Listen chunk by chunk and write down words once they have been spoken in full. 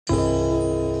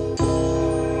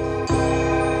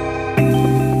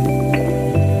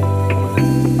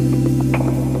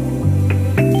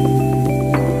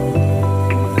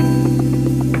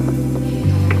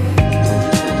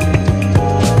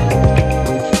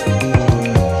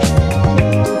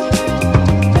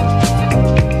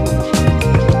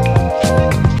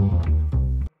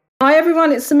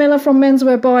everyone, it's Samila from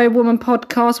Menswear by a Woman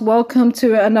podcast. Welcome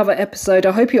to another episode.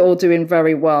 I hope you're all doing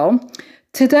very well.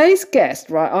 Today's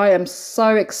guest, right, I am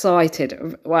so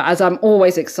excited, well, as I'm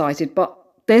always excited, but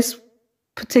this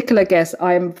particular guest,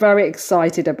 I am very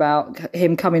excited about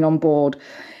him coming on board.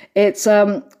 It's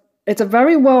a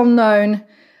very well-known,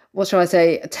 what shall I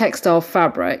say, textile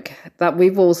fabric that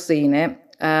we've all seen it,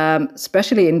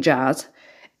 especially in jazz.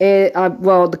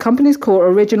 The company's called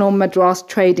Original Madras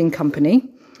Trading Company.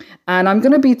 And I'm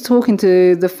going to be talking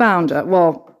to the founder.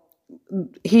 Well,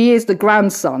 he is the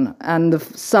grandson and the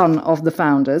son of the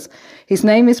founders. His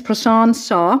name is Prasan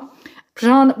Shah.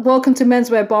 Prasan, welcome to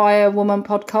Menswear by a Woman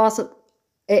podcast.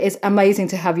 It is amazing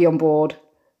to have you on board.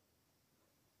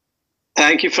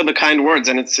 Thank you for the kind words,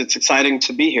 and it's exciting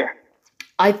to be here.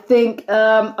 I think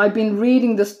I've been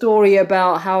reading the story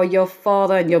about how your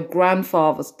father and your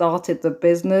grandfather started the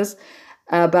business,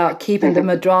 about keeping the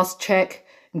Madras check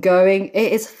going.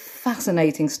 It is a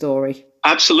fascinating story.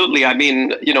 Absolutely. I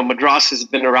mean, Madras has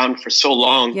been around for so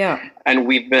long. Yeah. And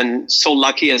we've been so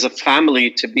lucky as a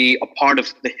family to be a part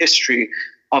of the history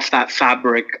of that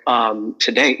fabric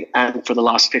today and for the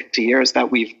last 50 years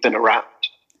that we've been around.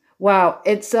 Wow.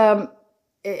 It's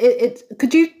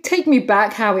could you take me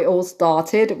back how it all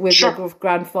started with Sure. your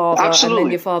grandfather Absolutely. and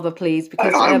then your father, please?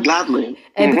 Because gladly.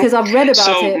 Because I've read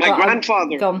about it. My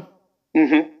grandfather. Gone.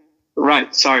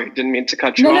 Right. Sorry, didn't mean to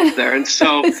cut you off there. And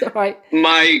so it's all right.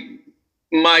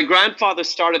 My grandfather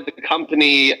started the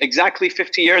company exactly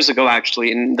 50 years ago,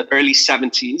 actually, in the early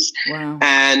 70s. Wow.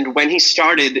 And when he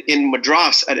started in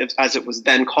Madras, as it was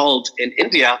then called in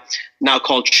India, now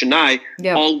called Chennai,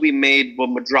 all we made were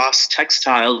Madras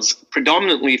textiles,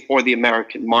 predominantly for the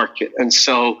American market. And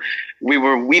so we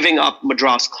were weaving up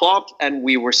Madras cloth and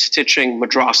we were stitching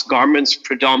Madras garments,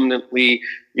 predominantly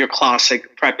your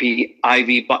classic preppy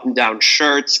ivy button-down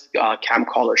shirts, cam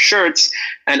collar shirts,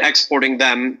 and exporting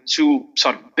them to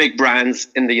sort of big brands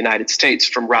in the United States,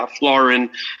 from Ralph Lauren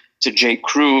to J.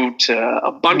 Crew to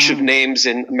a bunch of names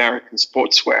in American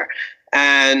sportswear.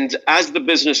 And as the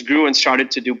business grew and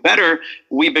started to do better,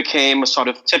 we became a sort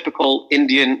of typical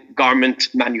Indian garment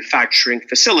manufacturing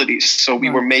facility. So we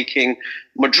were making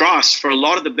Madras for a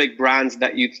lot of the big brands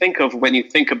that you think of when you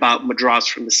think about Madras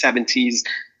from the 70s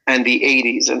and the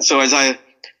 80s. And so, as I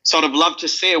sort of love to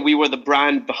say, we were the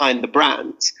brand behind the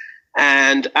brands.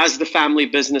 And as the family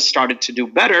business started to do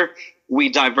better, we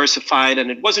diversified, and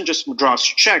it wasn't just Madras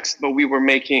checks, but we were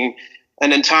making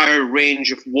an entire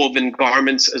range of woven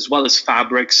garments as well as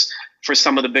fabrics for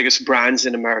some of the biggest brands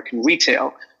in American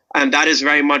retail. And that has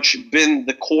very much been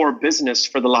the core business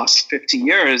for the last 50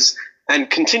 years and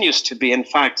continues to be. In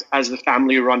fact, as the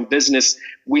family-run business,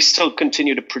 we still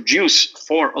continue to produce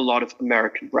for a lot of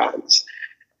American brands.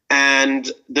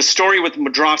 And the story with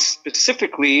Madras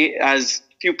specifically, as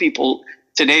few people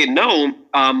today know,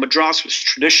 Madras was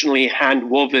traditionally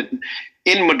hand-woven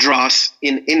in Madras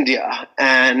in India.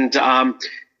 And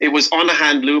it was on a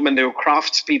hand loom, and there were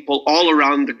craftspeople all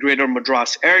around the greater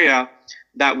Madras area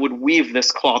that would weave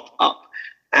this cloth up.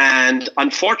 And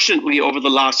unfortunately, over the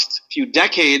last few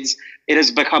decades, it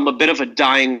has become a bit of a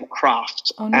dying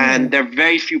craft. Oh, no. And there are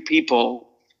very few people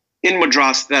in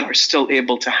Madras that are still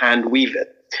able to hand weave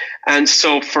it. And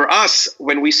so for us,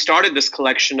 when we started this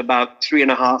collection about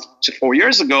 3.5 to 4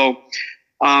 years ago,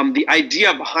 the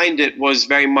idea behind it was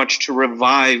very much to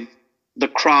revive the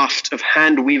craft of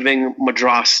hand weaving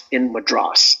Madras in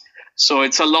Madras. So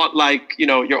it's a lot like,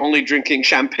 you're only drinking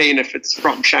champagne if it's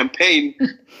from Champagne.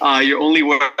 You're only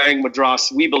wearing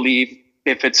Madras, we believe,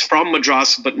 if it's from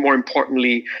Madras, but more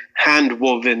importantly, hand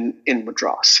woven in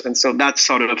Madras. And so that's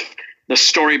sort of the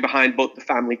story behind both the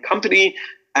family company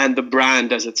and the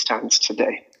brand as it stands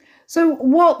today. So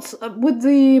what, with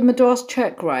the Madras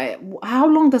check, right, how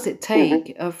long does it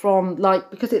take from,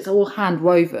 because it's all hand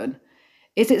woven?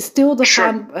 Is it still the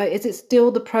is it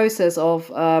still the process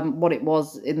of what it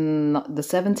was in the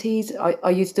 70s?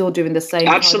 Are you still doing the same?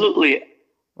 Absolutely.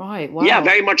 Right. Wow. Yeah,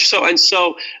 very much so. And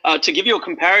so to give you a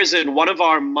comparison, one of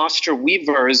our master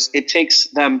weavers, it takes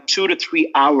them 2 to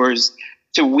 3 hours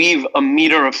to weave a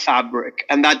meter of fabric.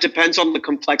 And that depends on the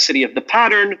complexity of the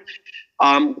pattern.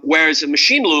 Whereas a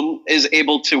machine loom is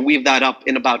able to weave that up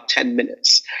in about 10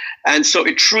 minutes. And so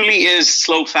it truly is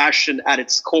slow fashion at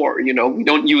its core. We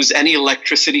don't use any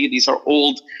electricity. These are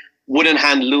old wooden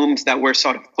hand looms that we're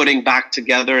sort of putting back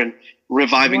together and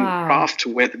reviving the craft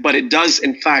with. But it does,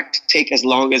 in fact, take as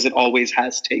long as it always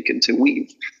has taken to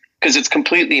weave, because it's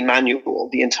completely manual,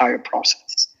 the entire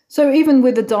process. So even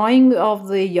with the dyeing of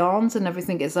the yarns and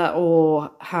everything, is that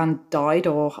all hand dyed,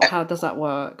 or how does that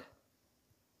work?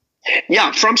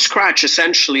 Yeah, from scratch,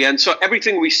 essentially. And so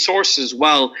everything we source as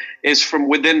well is from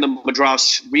within the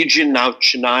Madras region, now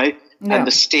Chennai, and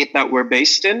the state that we're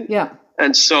based in. Yeah.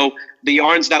 And so the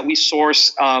yarns that we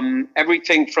source,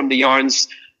 everything from the yarns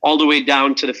all the way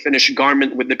down to the finished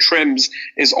garment with the trims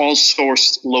is all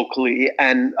sourced locally.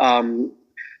 And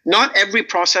not every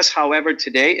process, however,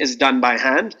 today is done by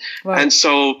hand. Right. And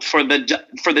so for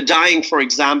the dyeing, for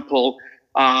example,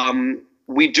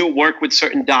 we do work with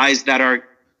certain dyes that are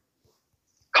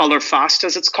color fast,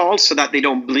 as it's called, so that they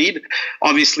don't bleed.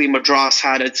 Obviously, Madras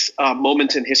had its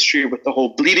moment in history with the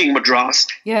whole bleeding Madras.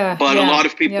 Yeah. But a lot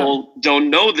of people don't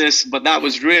know this, but that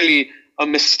was really a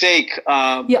mistake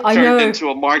turned into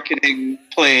a marketing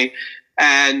play.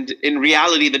 And in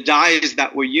reality, the dyes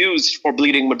that were used for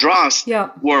bleeding Madras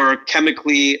were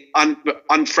chemically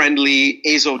unfriendly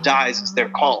azo dyes, as they're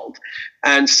called.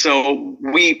 And so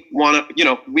we want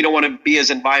to, we don't want to be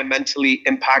as environmentally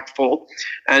impactful.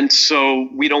 And so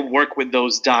we don't work with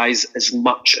those dyes as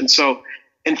much. And so,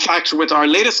 in fact, with our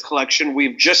latest collection,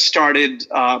 we've just started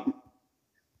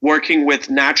working with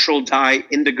natural dye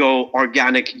indigo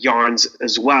organic yarns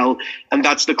as well. And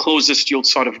that's the closest you'll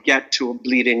sort of get to a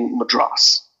bleeding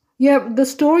Madras. Yeah, the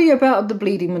story about the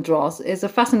bleeding Madras is a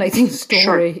fascinating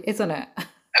story, isn't it?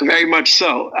 Very much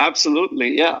so.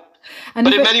 Absolutely, yeah.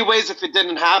 But in many ways, if it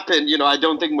didn't happen, I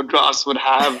don't think Madras would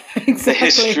have the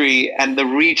history and the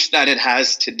reach that it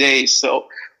has today. So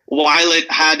while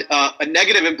it had a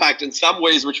negative impact in some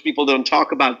ways, which people don't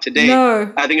talk about today,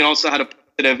 I think it also had a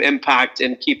positive impact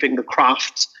in keeping the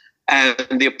craft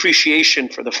and the appreciation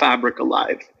for the fabric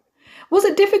alive. Was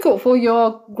it difficult for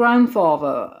your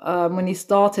grandfather when he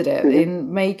started it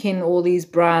in making all these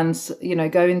brands,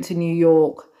 going to New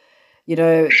York,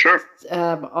 Sure.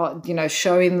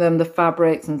 Showing them the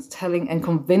fabrics and telling and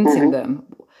convincing them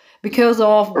because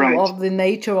of the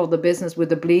nature of the business with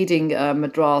the bleeding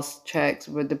Madras checks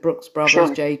with the Brooks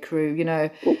Brothers, J. Crew,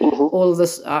 all of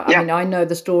this. I mean, I know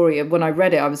the story. When I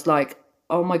read it, I was like,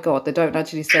 oh my God, they don't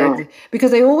actually say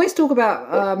because they always talk about,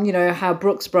 how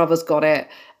Brooks Brothers got it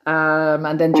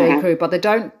and then J. Crew, but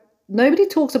nobody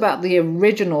talks about the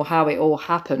original, how it all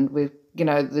happened with,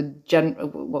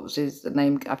 what was his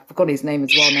name? I forgot his name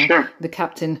as well now. The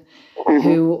captain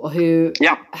who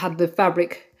had the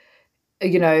fabric,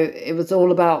 it was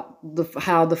all about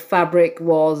how the fabric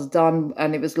was done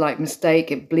and it was like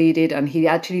mistake, it bleeded. And he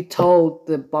actually told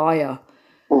the buyer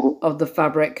of the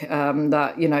fabric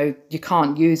that, you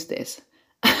can't use this.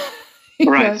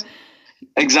 Right.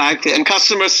 Exactly. And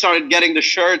customers started getting the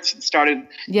shirts and started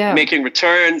making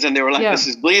returns and they were like, this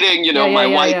is bleeding, my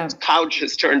white couch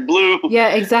has turned blue. Yeah,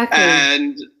 exactly.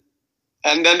 And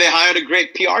then they hired a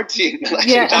great PR team. And I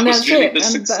think that was really the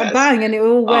success. Bang, and it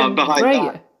all went great.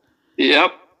 That.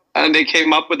 Yep. And they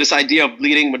came up with this idea of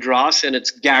bleeding Madras and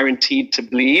it's guaranteed to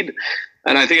bleed.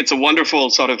 And I think it's a wonderful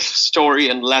sort of story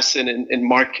and lesson in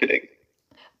marketing.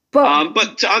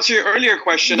 But to answer your earlier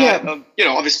question,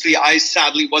 obviously I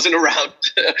sadly wasn't around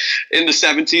in the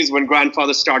 70s when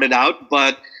grandfather started out.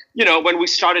 But, when we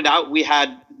started out, we had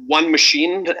one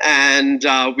machine and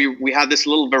we had this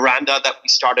little veranda that we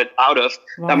started out of,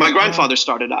 that my grandfather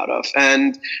started out of.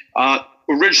 And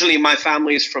originally my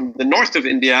family is from the north of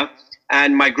India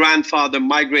and my grandfather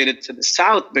migrated to the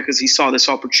south because he saw this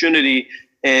opportunity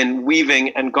in weaving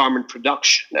and garment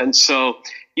production. And so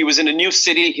he was in a new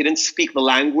city. He didn't speak the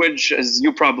language, as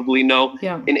you probably know.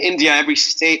 Yeah. In India, every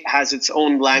state has its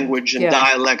own language and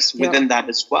dialects within that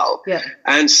as well. Yeah.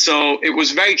 And so it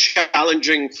was very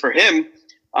challenging for him.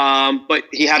 But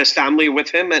he had his family with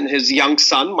him and his young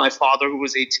son, my father, who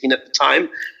was 18 at the time,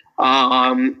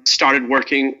 started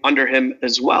working under him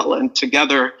as well. And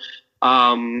together,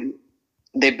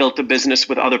 they built a business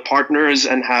with other partners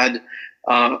and had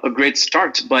a great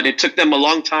start, but it took them a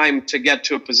long time to get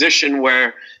to a position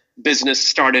where business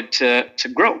started to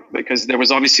grow because there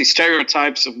was obviously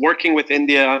stereotypes of working with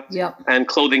India and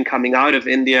clothing coming out of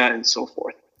India and so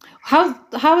forth.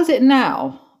 How is it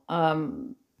now?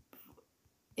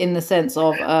 In the sense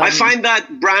of, I find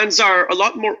that brands are a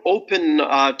lot more open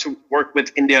to work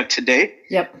with India today.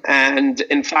 Yep. And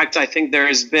in fact, I think there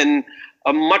has been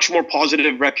a much more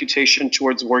positive reputation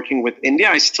towards working with India.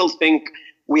 I still think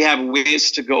we have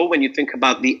ways to go when you think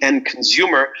about the end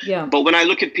consumer. Yeah. But when I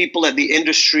look at people at the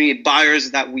industry,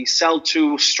 buyers that we sell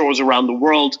to, stores around the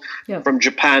world, from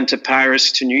Japan to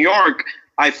Paris to New York,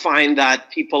 I find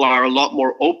that people are a lot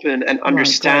more open and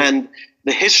understand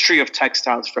the history of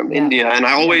textiles from India. And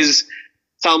I always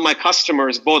tell my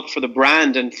customers, both for the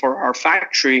brand and for our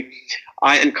factory,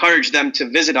 I encourage them to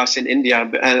visit us in India.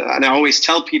 And I always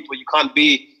tell people you can't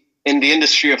be in the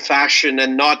industry of fashion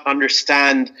and not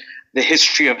understand the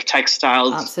history of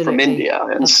textiles Absolutely. from India.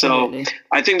 And Absolutely. so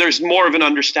I think there's more of an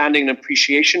understanding and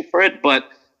appreciation for it, but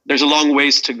there's a long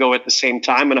ways to go at the same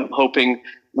time. And I'm hoping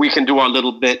we can do our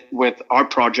little bit with our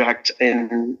project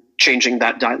in changing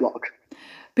that dialogue.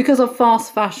 Because of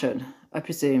fast fashion, I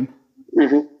presume.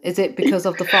 Mm-hmm. Is it because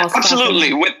of the fast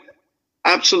Absolutely. fashion?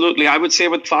 Absolutely. I would say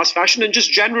with fast fashion and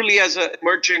just generally as an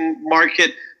emerging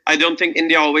market, I don't think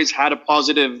India always had a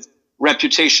positive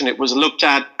reputation. It was looked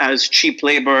at as cheap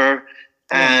labor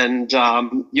and,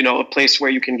 a place where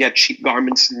you can get cheap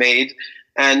garments made.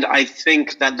 And I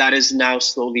think that is now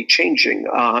slowly changing,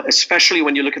 especially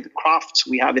when you look at the crafts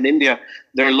we have in India.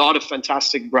 There are a lot of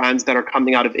fantastic brands that are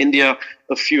coming out of India,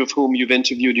 a few of whom you've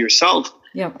interviewed yourself.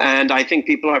 Yeah. And I think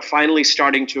people are finally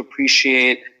starting to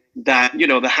appreciate that,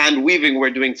 the hand weaving we're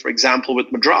doing, for example, with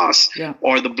Madras,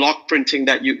 or the block printing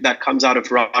that comes out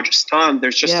of Rajasthan.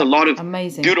 There's just a lot of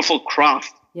beautiful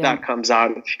craft that comes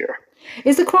out of here.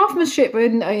 Is the craftsmanship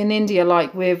in India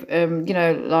like with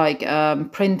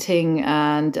printing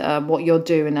and what you're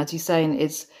doing, as you're saying,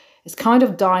 it's kind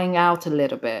of dying out a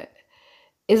little bit?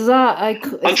 Is that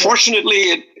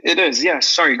unfortunately it is? Yes.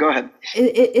 Sorry. Go ahead.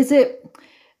 Is it?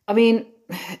 I mean,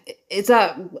 is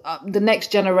that the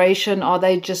next generation? Are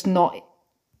they just not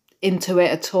into it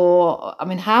at all? I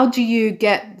mean, how do you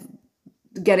get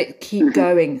it keep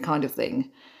going, kind of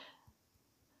thing?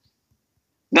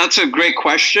 That's a great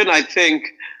question. I think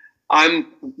I'm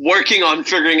working on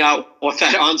figuring out what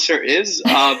that answer is,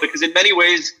 because in many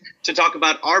ways, to talk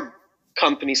about our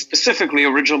company, specifically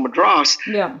Original Madras,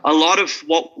 a lot of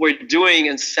what we're doing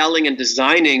and selling and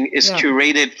designing is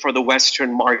curated for the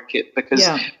Western market. Because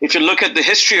if you look at the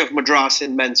history of Madras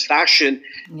in men's fashion,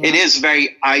 it is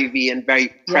very Ivy and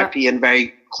very preppy and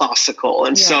very classical.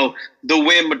 And so the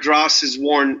way Madras is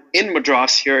worn in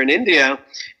Madras here in India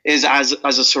is as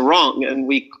a sarong, and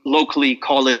we locally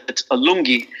call it a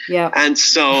lungi. And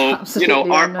so,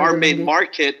 our main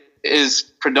market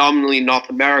is predominantly North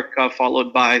America,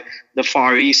 followed by the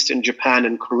Far East and Japan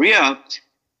and Korea.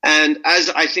 And as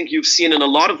I think you've seen in a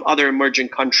lot of other emerging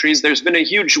countries, there's been a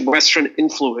huge Western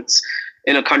influence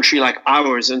in a country like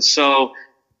ours. And so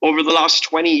over the last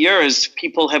 20 years,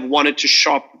 people have wanted to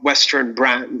shop Western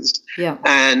brands.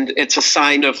 And it's a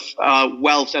sign of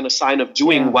wealth and a sign of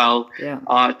doing well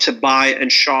to buy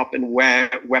and shop and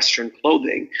wear Western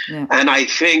clothing. And I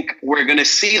think we're going to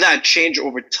see that change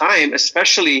over time,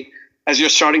 especially as you're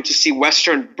starting to see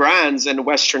Western brands and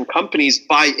Western companies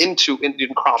buy into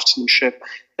Indian craftsmanship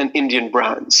and Indian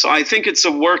brands. So I think it's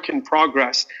a work in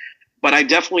progress. But I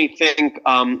definitely think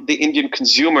the Indian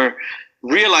consumer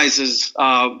realizes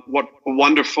what a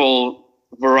wonderful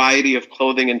variety of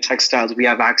clothing and textiles we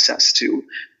have access to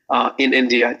in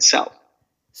India itself.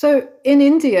 So in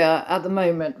India at the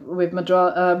moment with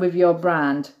with your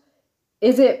brand,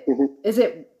 is it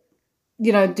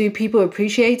do people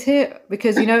appreciate it?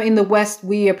 Because in the West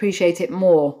we appreciate it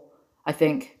more, I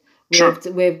think,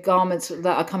 with garments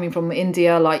that are coming from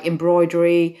India, like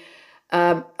embroidery,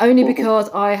 only because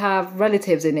I have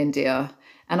relatives in India.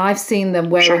 And I've seen them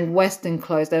wearing Western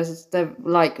clothes. They're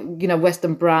like,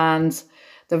 Western brands.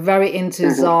 They're very into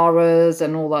Zara's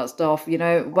and all that stuff,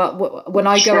 But when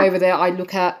I go over there, I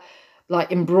look at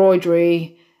like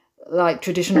embroidery, like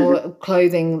traditional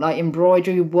clothing, like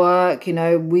embroidery work,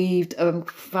 weaved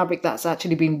fabric that's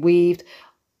actually been weaved.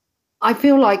 I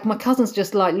feel like my cousins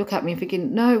just like look at me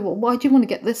thinking, no, why do you want to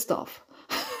get this stuff?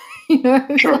 They don't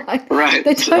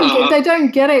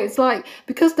get it. It's like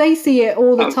because they see it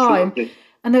all the time.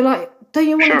 And they're like, don't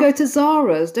you want to go to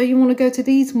Zara's? Don't you want to go to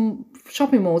these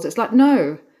shopping malls? It's like,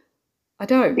 no, I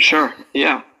don't.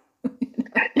 Yeah,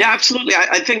 absolutely.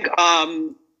 I think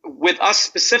with us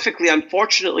specifically,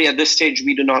 unfortunately, at this stage,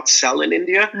 we do not sell in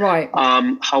India.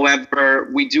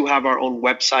 However, we do have our own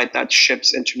website that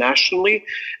ships internationally.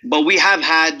 But we have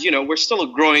had, we're still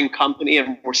a growing company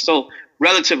and we're still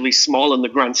relatively small in the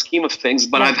grand scheme of things.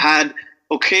 But I've had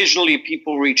occasionally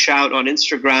people reach out on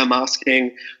Instagram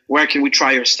asking, where can we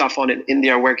try your stuff on in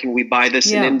India? Where can we buy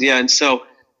this in India? And so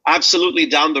absolutely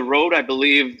down the road, I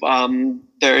believe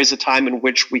there is a time in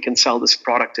which we can sell this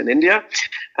product in India.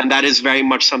 And that is very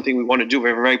much something we want to do.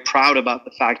 We're very proud about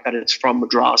the fact that it's from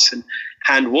Madras and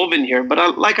hand woven here.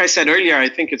 But like I said earlier, I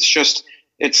think it's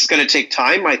going to take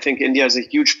time. I think India has a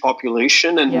huge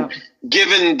population. And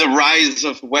given the rise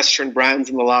of Western brands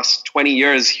in the last 20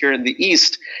 years here in the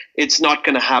East, it's not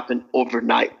going to happen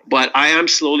overnight. But I am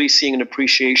slowly seeing an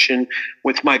appreciation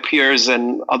with my peers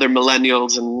and other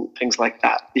millennials and things like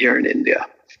that here in India.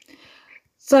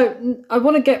 So I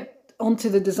want to get onto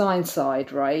the design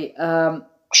side, right?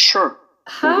 Sure.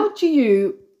 How do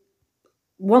you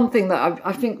one thing that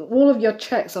I think all of your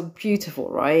checks are beautiful,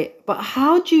 right? But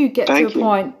how do you get to a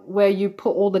point where you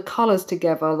put all the colors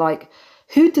together? Like,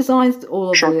 who designs all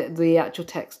of the actual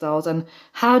textiles, and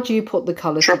how do you put the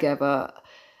colors together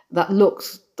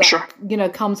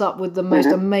that comes up with the most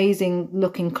amazing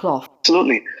looking cloth?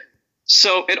 Absolutely.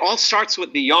 So it all starts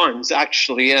with the yarns,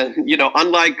 actually. And,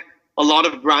 unlike a lot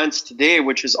of brands today,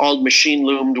 which is all machine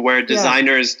loomed, where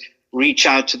designers reach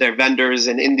out to their vendors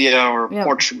in India or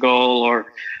Portugal or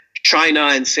China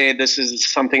and say, this is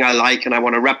something I like and I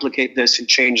want to replicate this and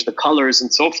change the colors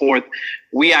and so forth.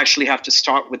 We actually have to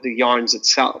start with the yarns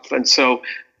itself. And so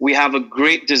we have a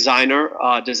great designer,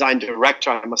 design director,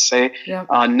 I must say,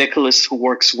 Nicholas, who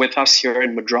works with us here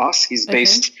in Madras. He's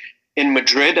based in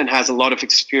Madrid and has a lot of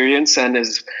experience and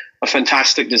is a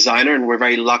fantastic designer. And we're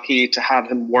very lucky to have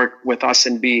him work with us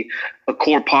and be a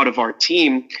core part of our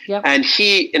team. And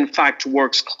he, in fact,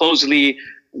 works closely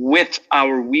with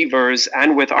our weavers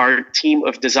and with our team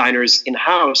of designers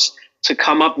in-house to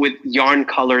come up with yarn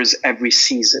colors every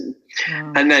season.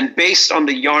 And then based on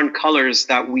the yarn colors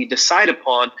that we decide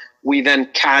upon, we then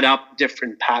CAD up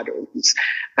different patterns.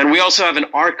 And we also have an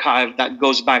archive that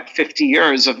goes back 50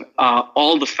 years of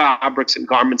all the fabrics and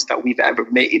garments that we've ever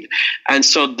made. And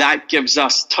so that gives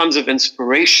us tons of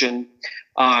inspiration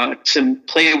to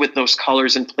play with those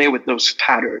colors and play with those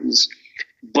patterns.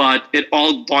 But it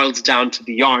all boils down to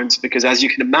the yarns, because as you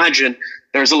can imagine,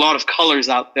 there's a lot of colors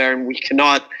out there and we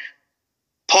cannot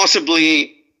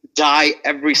possibly dye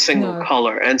every single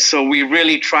color. And so we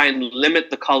really try and limit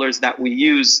the colors that we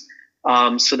use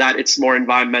so that it's more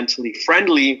environmentally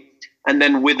friendly. And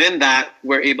then within that,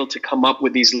 we're able to come up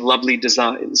with these lovely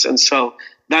designs. And so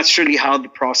that's really how the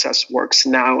process works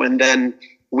now. And then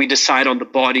we decide on the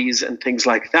bodies and things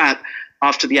like that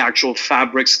after the actual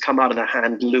fabrics come out of the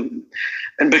hand loom.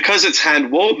 And because it's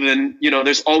hand woven,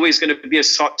 there's always going to be a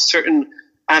certain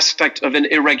aspect of an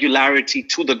irregularity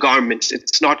to the garments.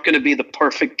 It's not going to be the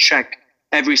perfect check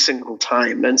every single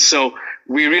time. And so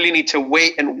we really need to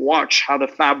wait and watch how the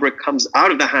fabric comes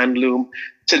out of the hand loom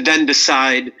to then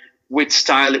decide which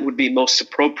style it would be most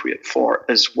appropriate for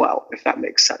as well, if that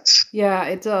makes sense. Yeah,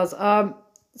 it does.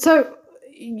 So,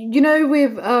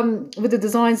 with the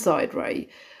design side, right,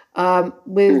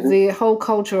 with the whole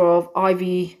culture of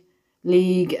Ivy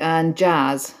League and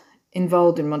jazz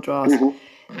involved in Madras,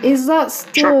 is that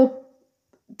still,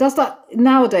 does that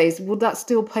nowadays, would that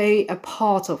still play a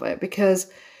part of it?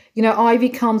 Because, Ivy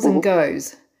comes and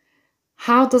goes.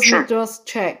 How does Madras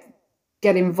check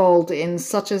get involved in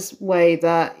such a way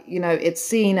that, it's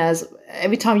seen as,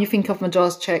 every time you think of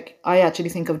Madras check, I actually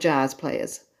think of jazz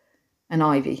players and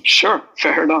Ivy. Sure,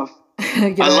 fair enough.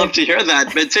 I love to hear that.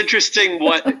 But it's interesting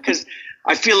because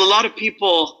I feel a lot of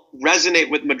people resonate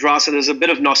with Madras and there's a bit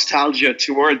of nostalgia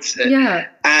towards it. Yeah.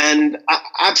 And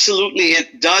absolutely,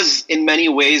 it does in many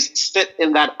ways sit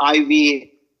in that Ivy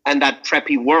and that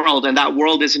preppy world, and that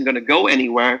world isn't going to go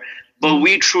anywhere. But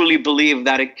we truly believe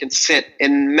that it can sit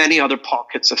in many other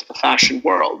pockets of the fashion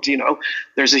world.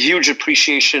 There's a huge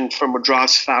appreciation for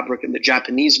Madras fabric in the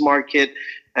Japanese market.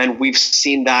 And we've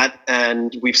seen that,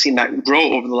 and we've seen that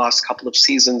grow over the last couple of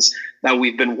seasons that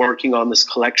we've been working on this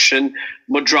collection.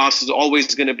 Madras is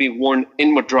always going to be worn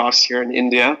in Madras here in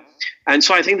India. And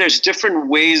so I think there's different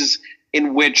ways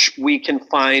in which we can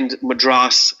find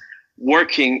Madras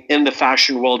working in the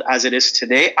fashion world as it is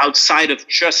today, outside of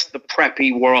just the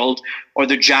preppy world or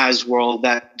the jazz world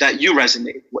that you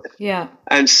resonate with. Yeah.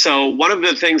 And so one of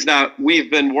the things that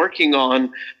we've been working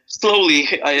on slowly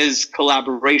is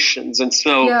collaborations. And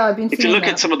so if you look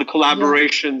at some of the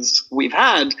collaborations we've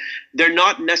had, they're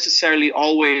not necessarily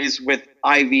always with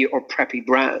Ivy or preppy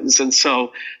brands. And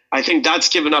so I think that's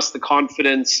given us the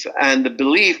confidence and the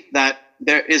belief that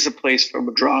there is a place for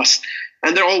Madras.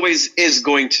 And there always is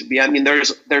going to be. I mean,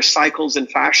 there's cycles in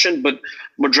fashion, but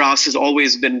Madras has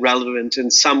always been relevant in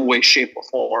some way, shape, or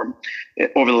form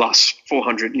over the last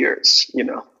 400 years,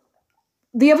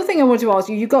 The other thing I want to ask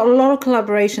you, you've got a lot of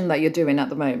collaboration that you're doing at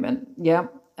the moment, yeah?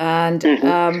 And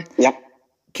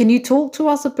can you talk to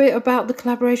us a bit about the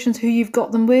collaborations, who you've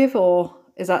got them with, or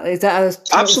is that a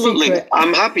Absolutely, secret?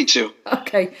 I'm happy to.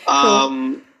 Okay,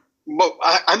 cool. But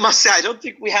I must say, I don't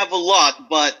think we have a lot,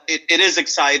 but it is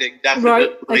exciting, definitely.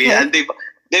 Right, okay. And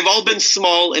they've all been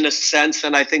small in a sense,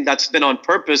 and I think that's been on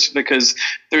purpose because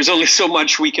there's only so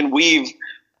much we can weave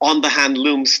on the hand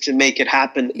looms to make it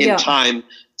happen in time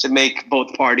to make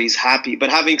both parties happy. But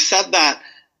having said that,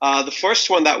 the first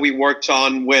one that we worked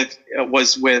on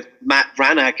was with Matt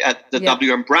Vranek at the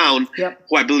WM Brown,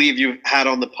 who I believe you had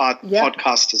on the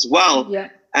podcast as well. Yeah.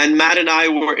 And Matt and I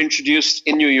were introduced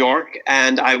in New York,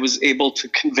 and I was able to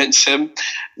convince him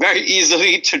very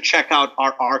easily to check out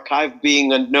our archive,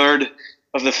 being a nerd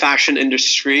of the fashion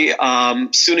industry.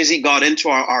 Soon as he got into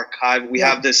our archive, we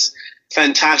have this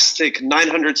fantastic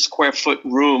 900 square foot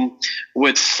room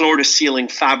with floor to ceiling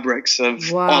fabrics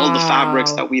of all the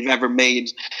fabrics that we've ever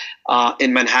made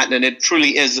in Manhattan. And it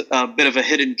truly is a bit of a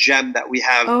hidden gem that we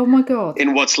have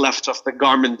in what's left of the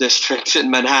garment district in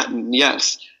Manhattan.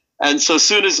 Yes. And so as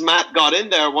soon as Matt got in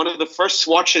there, one of the first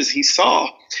swatches he saw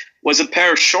was a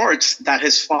pair of shorts that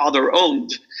his father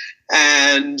owned.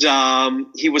 And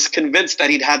he was convinced that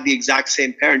he'd had the exact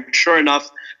same pair. And sure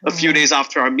enough, a few days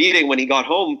after our meeting, when he got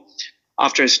home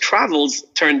after his travels,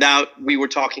 turned out we were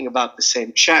talking about the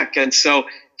same check. And so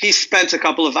he spent a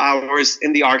couple of hours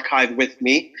in the archive with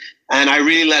me, and I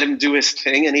really let him do his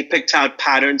thing. And he picked out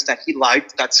patterns that he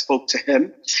liked that spoke to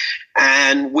him.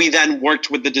 And we then worked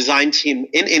with the design team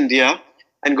in India.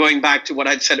 And going back to what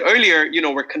I'd said earlier,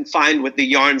 we're confined with the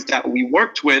yarns that we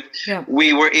worked with. Yeah.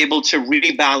 We were able to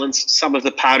rebalance some of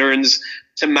the patterns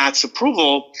to Matt's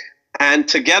approval. And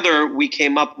together we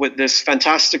came up with this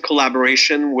fantastic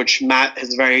collaboration, which Matt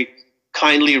has very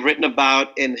kindly written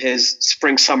about in his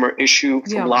spring-summer issue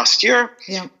from last year.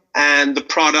 Yeah. And the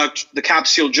product, the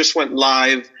capsule, just went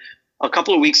live a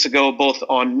couple of weeks ago, both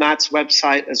on Matt's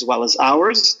website as well as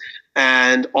ours,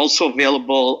 and also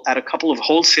available at a couple of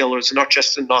wholesalers, not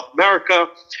just in North America,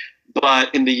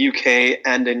 but in the UK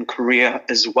and in Korea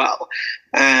as well.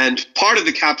 And part of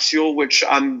the capsule, which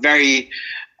I'm very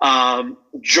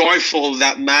joyful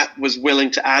that Matt was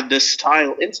willing to add this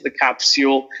style into the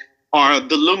capsule, are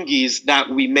the lungis that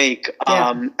we make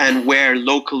and wear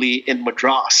locally in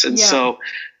Madras. And so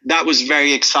that was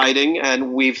very exciting.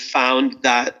 And we've found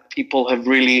that people have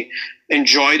really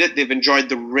enjoyed it. They've enjoyed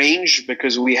the range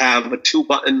because we have a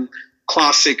 2-button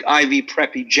classic Ivy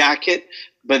preppy jacket.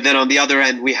 But then on the other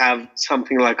end, we have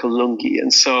something like a lungi.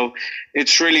 And so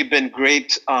it's really been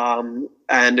great. And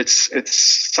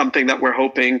it's something that we're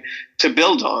hoping to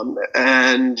build on.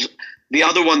 And the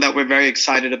other one that we're very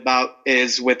excited about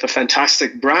is with a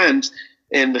fantastic brand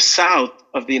in the south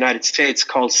of the United States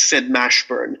called Sid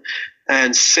Mashburn.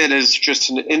 And Sid is just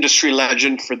an industry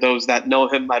legend. For those that know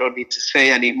him, I don't need to say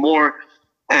any more.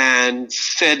 And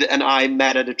Sid and I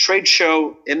met at a trade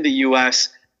show in the US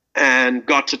and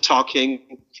got to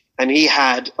talking. And he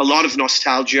had a lot of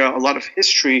nostalgia, a lot of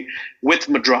history with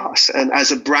Madras. And as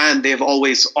a brand, they've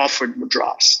always offered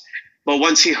Madras. But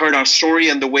once he heard our story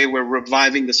and the way we're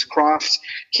reviving this craft,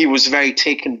 he was very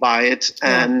taken by it.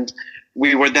 And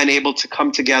we were then able to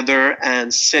come together,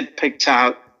 and Sid picked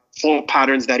out 4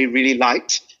 patterns that he really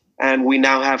liked. And we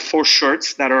now have 4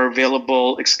 shirts that are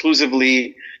available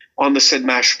exclusively on the Sid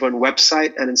Mashburn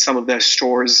website and in some of their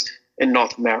stores in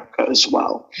North America as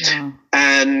well. Yeah.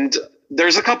 And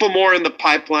there's a couple more in the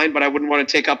pipeline, but I wouldn't want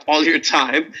to take up all your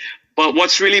time. But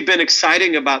what's really been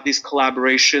exciting about these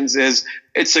collaborations is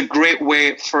it's a great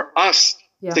way for us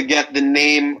to get the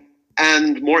name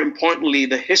and, more importantly,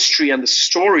 the history and the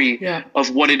story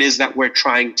of what it is that we're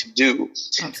trying to do.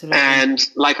 Absolutely. And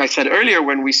like I said earlier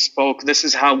when we spoke, this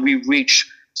is how we reach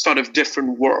sort of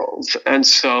different worlds. And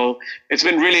so it's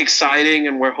been really exciting,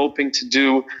 and we're hoping to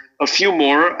do a few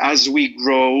more as we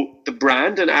grow the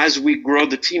brand and as we grow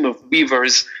the team of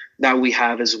weavers that we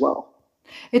have as well.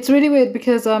 It's really weird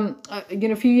because, a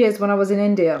few years when I was in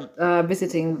India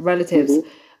visiting relatives,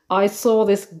 I saw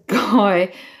this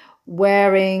guy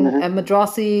wearing a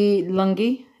Madrasi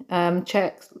lungi,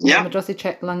 Madrasi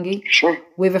check lungi,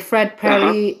 with a Fred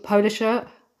Perry polo shirt.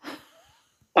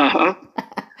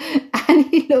 And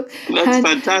he looked... That's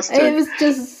fantastic. It was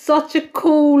just such a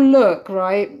cool look,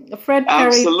 right? Fred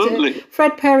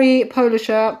Perry polo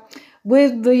shirt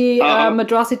with the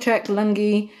Madrasi check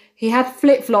lungi. He had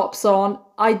flip-flops on.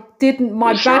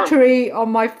 My battery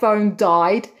on my phone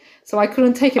died, so I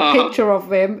couldn't take a picture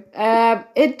of him.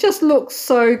 It just looks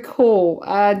so cool.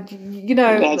 And,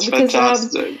 that's because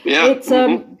fantastic.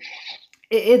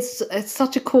 it's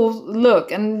such a cool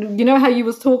look. And you know how you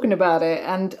was talking about it.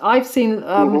 And I've seen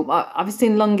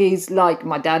lungis, like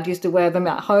my dad used to wear them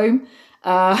at home.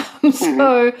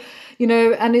 So,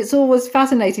 and it's always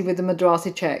fascinating with the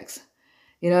Madrasi checks.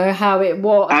 How it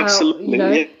was.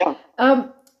 Absolutely.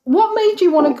 What made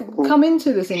you want to come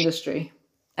into this industry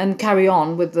and carry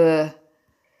on with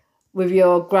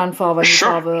your grandfather and your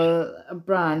father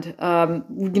brand?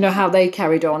 How they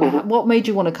carried on. What made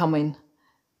you want to come in?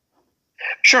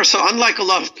 Sure. So unlike a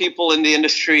lot of people in the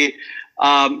industry,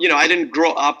 I didn't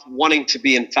grow up wanting to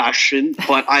be in fashion,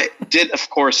 but I did, of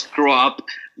course, grow up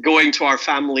going to our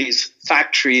family's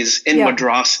factories in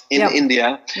Madras, in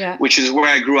India, which is where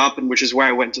I grew up and which is where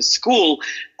I went to school.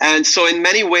 And so in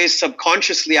many ways,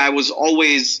 subconsciously, I was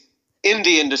always in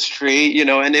the industry, you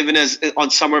know, and even as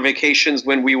on summer vacations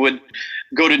when we would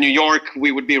go to New York,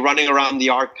 we would be running around the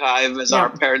archive as our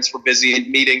parents were busy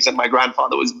in meetings and my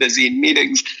grandfather was busy in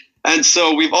meetings. And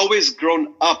so we've always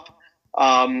grown up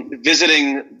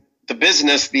visiting the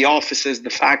business, the offices, the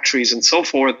factories, and so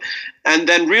forth. And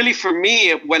then really for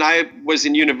me, when I was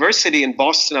in university in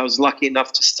Boston, I was lucky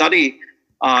enough to study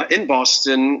in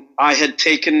Boston. I had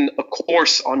taken a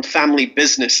course on family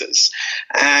businesses.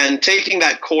 And taking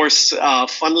that course,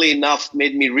 funnily enough,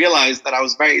 made me realize that I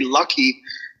was very lucky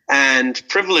and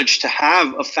privileged to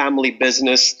have a family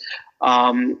business.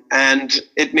 And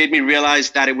it made me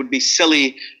realize that it would be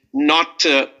silly not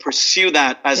to pursue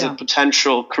that as a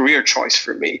potential career choice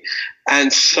for me.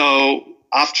 And so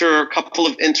after a couple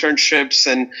of internships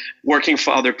and working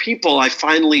for other people, I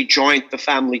finally joined the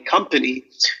family company,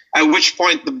 at which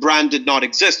point the brand did not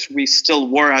exist. We still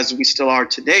were, as we still are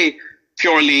today,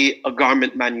 purely a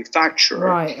garment manufacturer.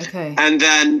 Right, okay. And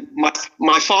then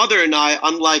my father and I,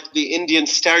 unlike the Indian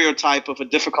stereotype of a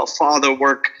difficult father,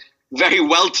 work very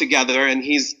well together, and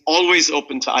he's always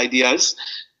open to ideas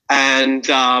and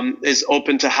is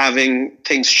open to having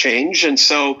things change. And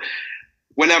so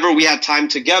whenever we had time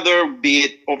together, be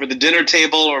it over the dinner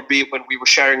table or be it when we were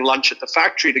sharing lunch at the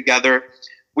factory together,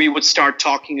 we would start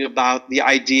talking about the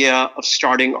idea of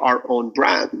starting our own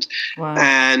brand. Wow.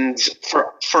 And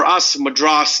for us,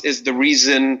 Madras is the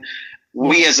reason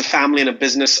we as a family and a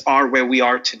business are where we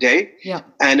are today. Yeah.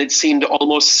 And it seemed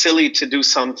almost silly to do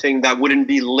something that wouldn't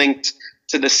be linked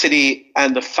to the city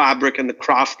and the fabric and the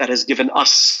craft that has given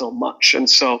us so much. And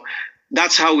so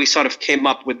that's how we sort of came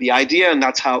up with the idea, and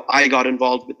that's how I got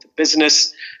involved with the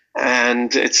business.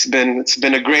 And it's been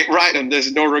a great ride, and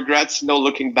there's no regrets, no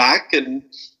looking back. And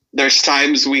there's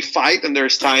times we fight, and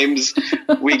there's times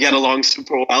we get along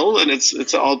super well, and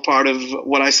it's all part of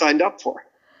what I signed up for.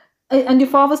 And your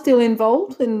father's still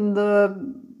involved in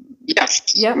the?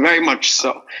 Yes, very much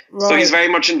so. Right. So he's very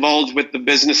much involved with the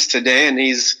business today, and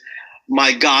he's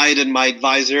my guide and my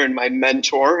advisor and my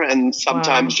mentor, and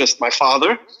sometimes just my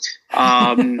father.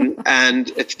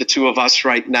 And it's the two of us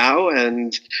right now.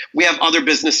 And we have other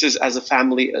businesses as a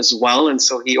family as well. And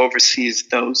so he oversees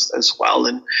those as well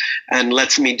and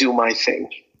lets me do my thing.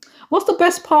 What's the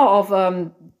best part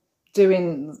of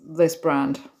doing this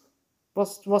brand?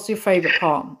 What's your favorite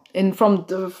part? Is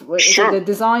it the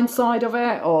design side of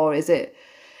it, or is it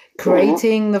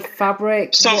creating the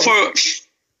fabric? So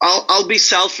I'll be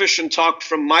selfish and talk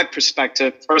from my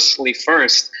perspective personally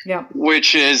first,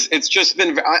 which is it's just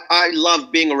been, I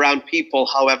love being around people,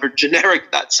 however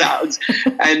generic that sounds,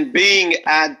 and being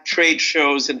at trade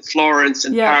shows in Florence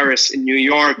and Paris and New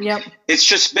York. It's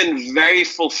just been very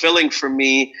fulfilling for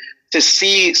me to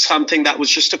see something that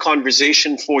was just a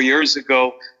conversation 4 years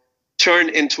ago turn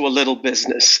into a little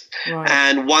business,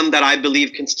 and one that I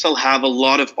believe can still have a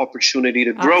lot of opportunity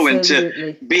to grow and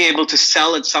to be able to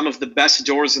sell at some of the best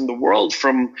doors in the world,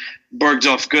 from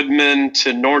Bergdorf Goodman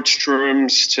to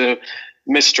Nordstrom's to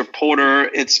Mr.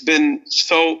 Porter. It's been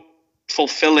so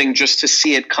fulfilling just to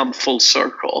see it come full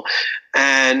circle.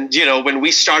 And, you know, when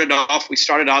we started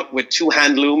out with 2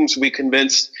 hand looms. We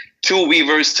convinced 2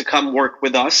 weavers to come work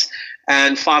with us.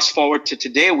 And fast forward to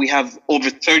today, we have over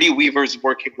 30 weavers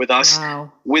working with us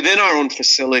within our own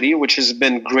facility, which has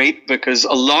been great because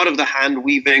a lot of the hand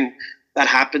weaving that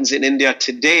happens in India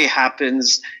today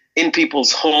happens in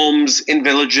people's homes, in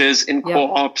villages, in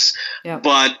co-ops.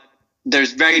 But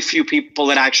there's very few people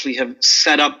that actually have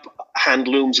set up hand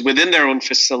looms within their own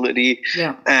facility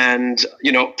and,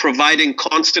 you know, providing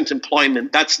constant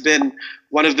employment. That's been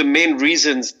one of the main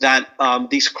reasons that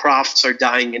these crafts are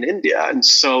dying in India. And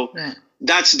so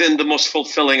that's been the most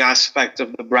fulfilling aspect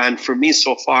of the brand for me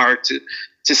so far,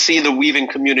 to see the weaving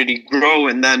community grow.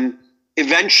 And then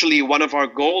eventually one of our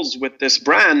goals with this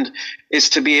brand is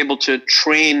to be able to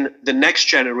train the next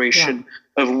generation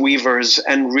of weavers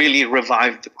and really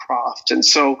revive the craft. And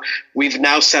so we've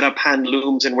now set up hand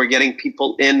looms, and we're getting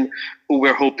people in who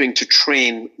we're hoping to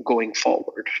train going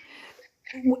forward.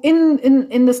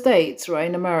 In the States, right,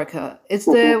 in America, is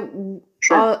there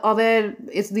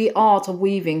is the art of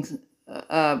weaving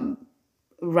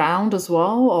around as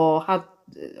well,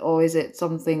 or is it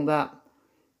something that,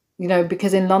 you know,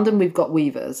 because in London we've got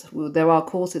weavers, there are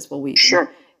courses for weaving.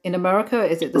 In America,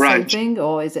 is it the same thing,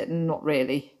 or is it not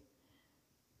really?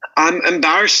 I'm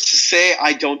embarrassed to say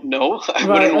I don't know. I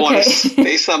wouldn't want to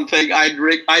say something I'd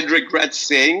regret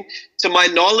saying. To my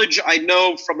knowledge, I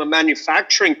know from a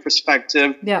manufacturing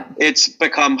perspective, it's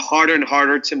become harder and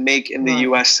harder to make in the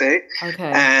USA.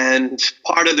 Okay. And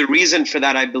part of the reason for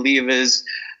that, I believe, is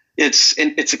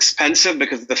it's expensive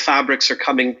because the fabrics are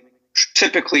coming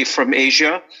typically from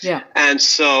Asia. Yeah. And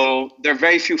so there are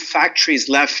very few factories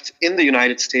left in the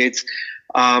United States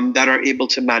that are able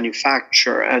to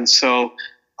manufacture. And so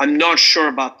I'm not sure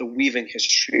about the weaving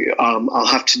history. I'll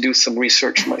have to do some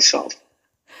research myself.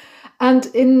 And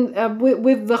in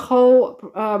with the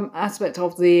whole aspect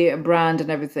of the brand and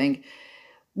everything,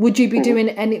 would you be doing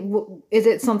any? Is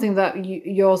it something that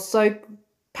you're so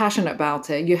passionate about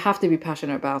it? You have to be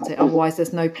passionate about it, otherwise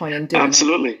there's no point in doing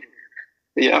Absolutely. it.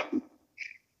 Yeah.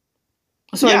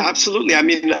 Sorry. Yeah, absolutely. I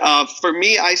mean, for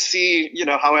me, I see,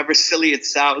 however silly it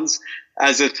sounds,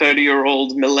 as a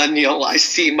 30-year-old millennial, I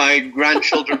see my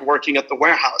grandchildren working at the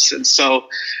warehouse. And so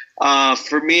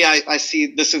for me, I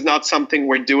see this is not something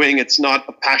we're doing. It's not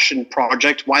a passion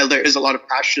project. While there is a lot of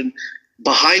passion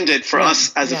behind it for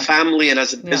us as a family and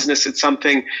as a business, it's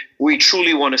something we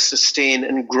truly want to sustain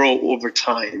and grow over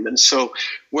time. And so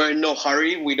we're in no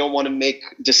hurry. We don't want to make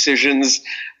decisions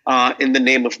in the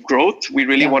name of growth. We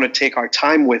really want to take our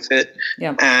time with it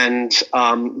and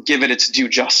give it its due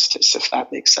justice, if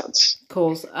that makes sense. Of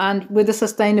course. And with the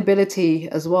sustainability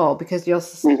as well, because you're,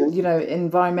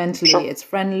 environmentally it's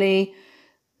friendly.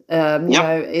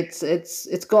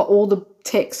 It's got all the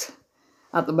ticks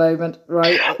at the moment,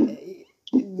 right?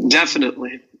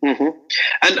 Definitely.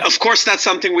 And of course, that's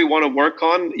something we want to work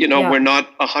on. We're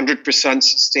not 100%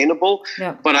 sustainable,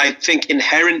 but I think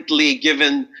inherently,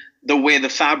 given the way the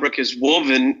fabric is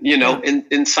woven,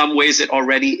 in some ways it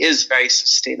already is very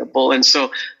sustainable. And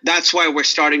so that's why we're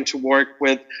starting to work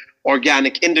with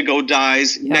organic indigo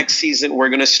dyes. Next season, we're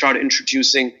going to start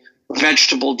introducing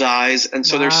vegetable dyes. And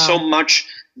so there's so much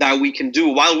that we can do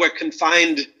while we're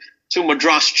confined to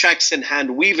Madras checks and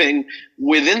hand weaving.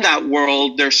 Within that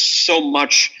world, there's so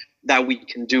much that we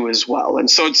can do as well.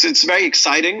 And so it's very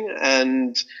exciting,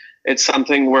 and it's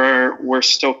something we're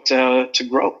stoked to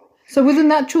grow. So with the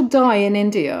natural dye in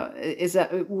India, is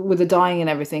that with the dyeing and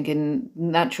everything in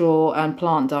natural and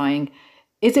plant dyeing,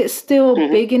 is it still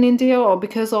big in India, or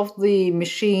because of the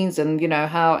machines and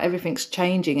how everything's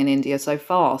changing in India so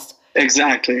fast?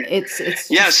 Exactly.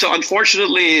 So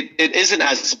unfortunately it isn't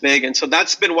as big, and so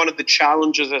that's been one of the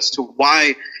challenges as to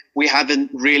why we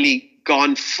haven't really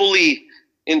gone fully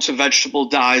into vegetable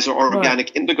dyes or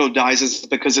organic indigo dyes, is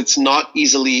because it's not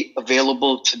easily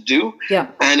available to do.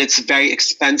 And it's very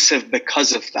expensive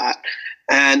because of that.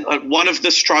 And one of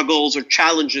the struggles or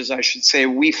challenges, I should say,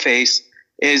 we face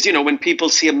is, when people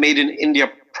see a made in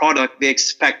India product, they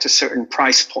expect a certain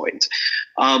price point.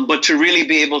 But to really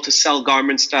be able to sell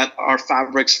garments that are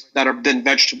fabrics that are then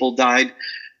vegetable dyed,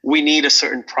 we need a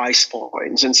certain price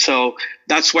point. And so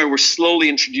that's why we're slowly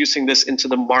introducing this into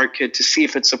the market to see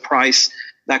if it's a price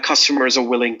that customers are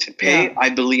willing to pay.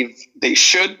 I believe they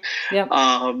should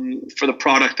for the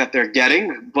product that they're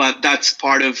getting. But that's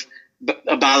part of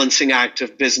a balancing act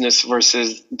of business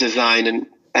versus design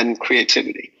and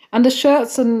creativity. And the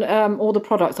shirts and all the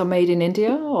products are made in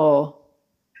India, or?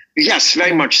 Yes,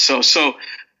 very much so. So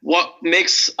what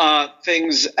makes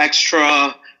things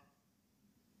extra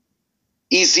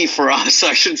easy for us,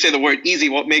 I shouldn't say the word easy,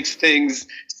 what makes things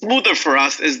smoother for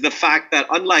us is the fact that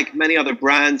unlike many other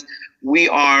brands, we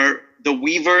are the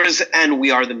weavers and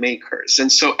we are the makers.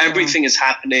 And so everything is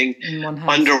happening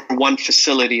under one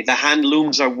facility. The hand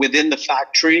looms are within the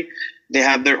factory. They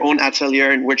have their own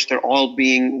atelier in which they're all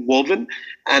being woven.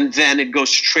 And then it goes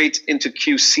straight into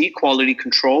QC, quality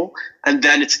control. And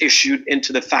then it's issued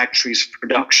into the factory's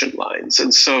production lines.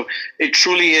 And so it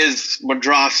truly is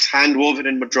Madras, hand woven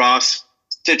in Madras,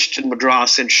 stitched in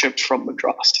Madras, and shipped from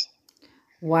Madras.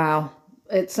 Wow.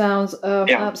 It sounds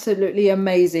absolutely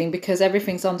amazing, because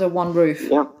everything's under one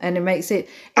roof, and it makes it,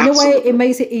 in a way, it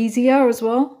makes it easier as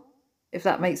well, if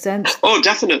that makes sense. Oh,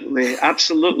 definitely.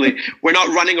 Absolutely. We're not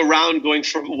running around going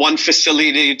from one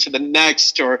facility to the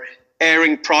next, or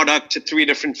airing product to 3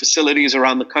 different facilities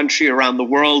around the country, around the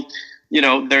world.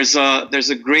 There's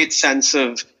a great sense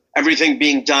of everything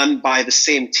being done by the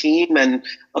same team, and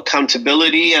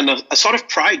accountability, and a sort of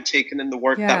pride taken in the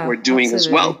work that we're doing as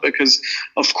well. Because,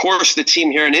 of course, the team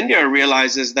here in India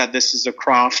realizes that this is a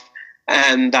craft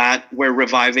and that we're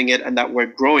reviving it and that we're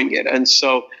growing it. And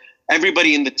so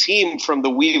everybody in the team, from the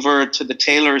weaver to the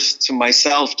tailors to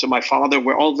myself to my father,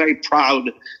 we're all very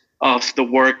proud of the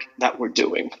work that we're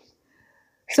doing.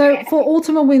 So for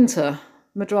autumn and winter,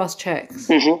 Madras checks.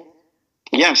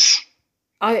 Yes.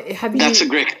 That's a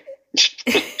great...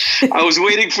 I was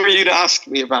waiting for you to ask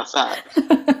me about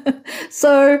that.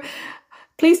 So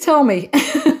please tell me.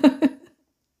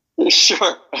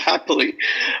 Sure, happily.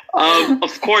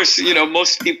 Of course,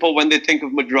 most people, when they think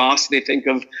of Madras, they think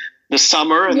of the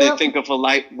summer, and they think of a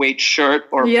lightweight shirt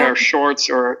or a pair of shorts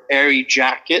or airy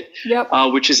jacket,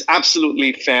 which is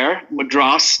absolutely fair.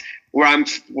 Madras, where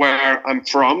I'm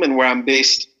from and where I'm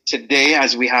based today,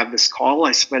 as we have this call,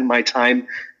 I spend my time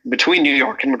between New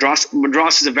York and Madras.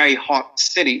 Madras is a very hot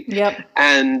city,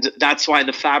 and that's why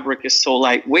the fabric is so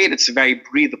lightweight. It's very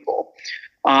breathable.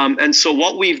 And so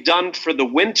what we've done for the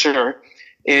winter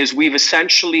is we've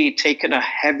essentially taken a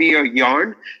heavier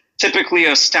yarn. Typically,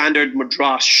 a standard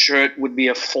Madras shirt would be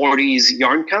a 40s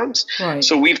yarn count. Right.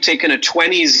 So we've taken a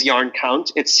 20s yarn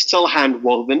count. It's still hand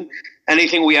woven.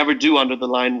 Anything we ever do under the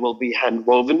line will be hand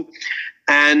woven.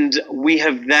 And we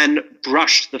have then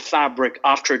brushed the fabric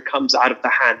after it comes out of the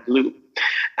hand loom.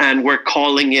 And we're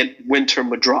calling it Winter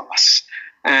Madras.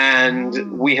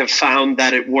 And we have found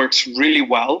that it works really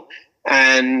well.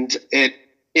 And it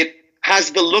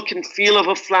has the look and feel of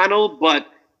a flannel, but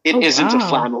it isn't a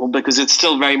flannel because it's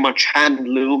still very much hand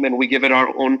loom, and we give it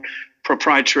our own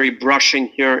proprietary brushing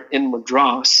here in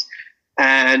Madras.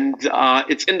 And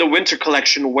it's in the winter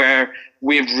collection where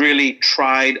we've really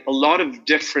tried a lot of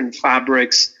different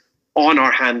fabrics on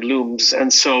our hand looms.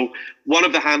 And so one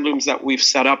of the hand looms that we've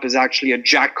set up is actually a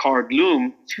jacquard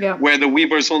loom, where the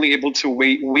weaver is only able to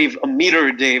weave a meter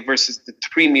a day versus the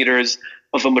 3 meters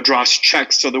of a Madras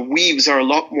check. So the weaves are a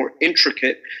lot more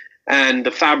intricate and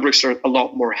the fabrics are a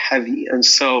lot more heavy. And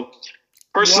so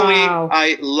personally,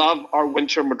 I love our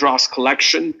Winter Madras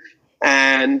collection.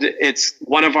 And it's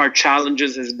one of our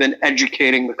challenges has been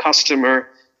educating the customer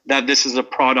that this is a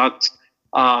product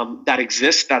that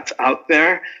exists, that's out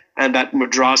there, and that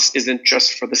Madras isn't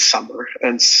just for the summer.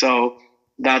 And so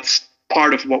that's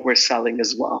part of what we're selling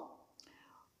as well.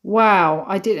 Wow,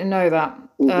 I didn't know that.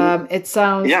 It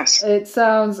sounds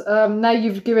now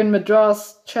you've given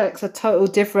Madras checks a total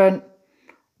different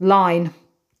line,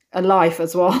 a life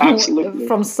as well. Absolutely.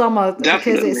 From summer.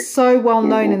 Definitely. Because it's so well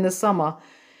known in the summer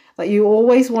that you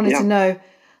always wanted to know,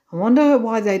 I wonder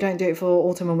why they don't do it for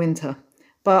autumn and winter.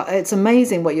 But it's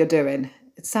amazing what you're doing.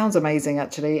 It sounds amazing,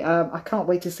 actually. I can't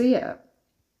wait to see it.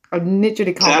 I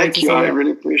literally can't wait to see it. Thank you. I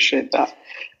really appreciate that.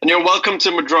 And you're welcome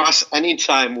to Madras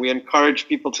anytime. We encourage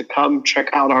people to come check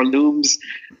out our looms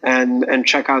and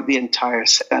check out the entire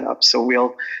setup. So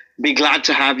we'll be glad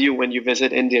to have you when you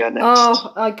visit India next.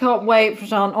 Oh, I can't wait,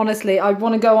 Prasan. Honestly, I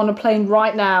want to go on a plane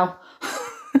right now.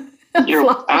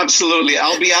 Absolutely.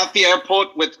 I'll be at the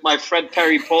airport with my Fred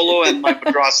Perry polo and my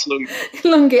Madras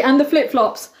lungi and the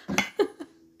flip-flops.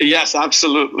 Yes,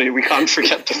 absolutely. We can't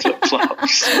forget the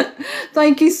flip-flops.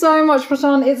 Thank you so much,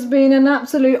 Prasan. It's been an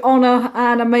absolute honour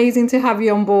and amazing to have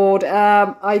you on board.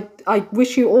 I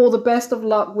wish you all the best of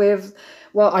luck with,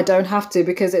 well, I don't have to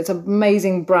because it's an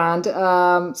amazing brand.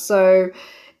 So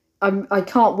I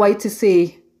can't wait to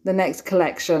see the next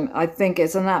collection. I think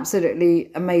it's an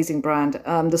absolutely amazing brand.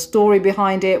 The story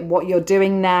behind it, what you're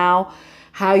doing now,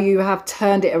 how you have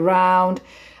turned it around.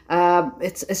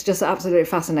 It's just absolutely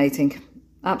fascinating.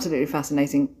 Absolutely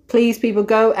fascinating. Please, people,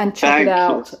 go and check it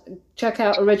out. Check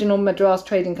out Original Madras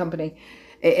Trading Company.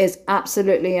 It is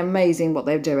absolutely amazing what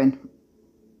they're doing.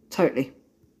 Totally.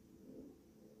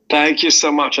 Thank you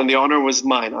so much. And the honor was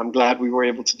mine. I'm glad we were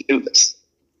able to do this.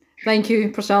 Thank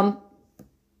you, Prasan.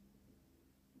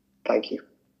 Thank you.